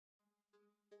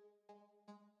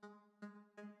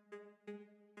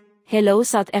Hello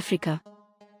South Africa.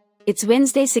 It's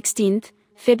Wednesday 16th,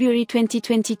 February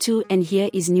 2022 and here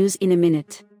is news in a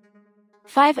minute.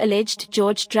 5 alleged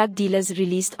George drug dealers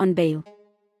released on bail.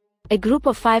 A group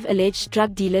of 5 alleged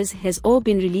drug dealers has all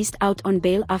been released out on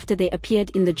bail after they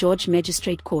appeared in the George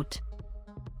Magistrate Court.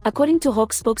 According to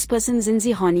Hawk spokesperson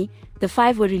Zinzi Hani, the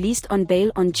 5 were released on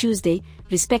bail on Tuesday,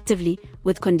 respectively,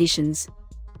 with conditions.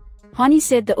 Hani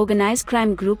said the organized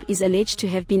crime group is alleged to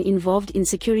have been involved in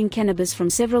securing cannabis from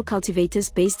several cultivators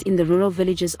based in the rural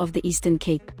villages of the Eastern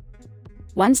Cape.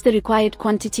 Once the required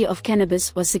quantity of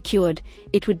cannabis was secured,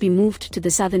 it would be moved to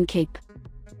the Southern Cape.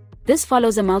 This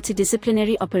follows a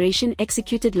multidisciplinary operation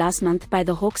executed last month by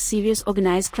the Hawks Serious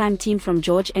Organized Crime Team from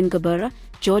George and Gabura,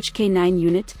 George K9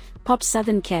 Unit, POP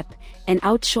Southern Cape, and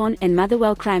Outshore and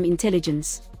Motherwell Crime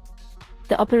Intelligence.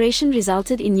 The operation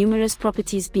resulted in numerous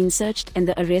properties being searched and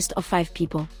the arrest of 5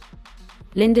 people.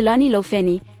 Lindelani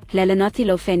Lofeni, Lalanothi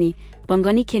Lofeni,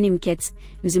 Bongoni Kenimkets,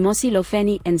 Mzimosi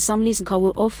Lofeni and Somlis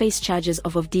Nkawu all face charges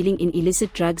of dealing in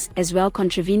illicit drugs as well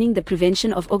contravening the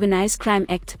Prevention of Organized Crime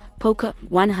Act, POCA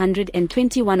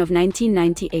 121 of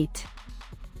 1998.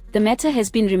 The matter has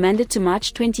been remanded to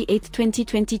March 28,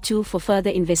 2022 for further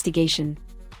investigation.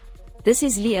 This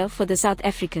is Leah for the South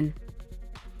African.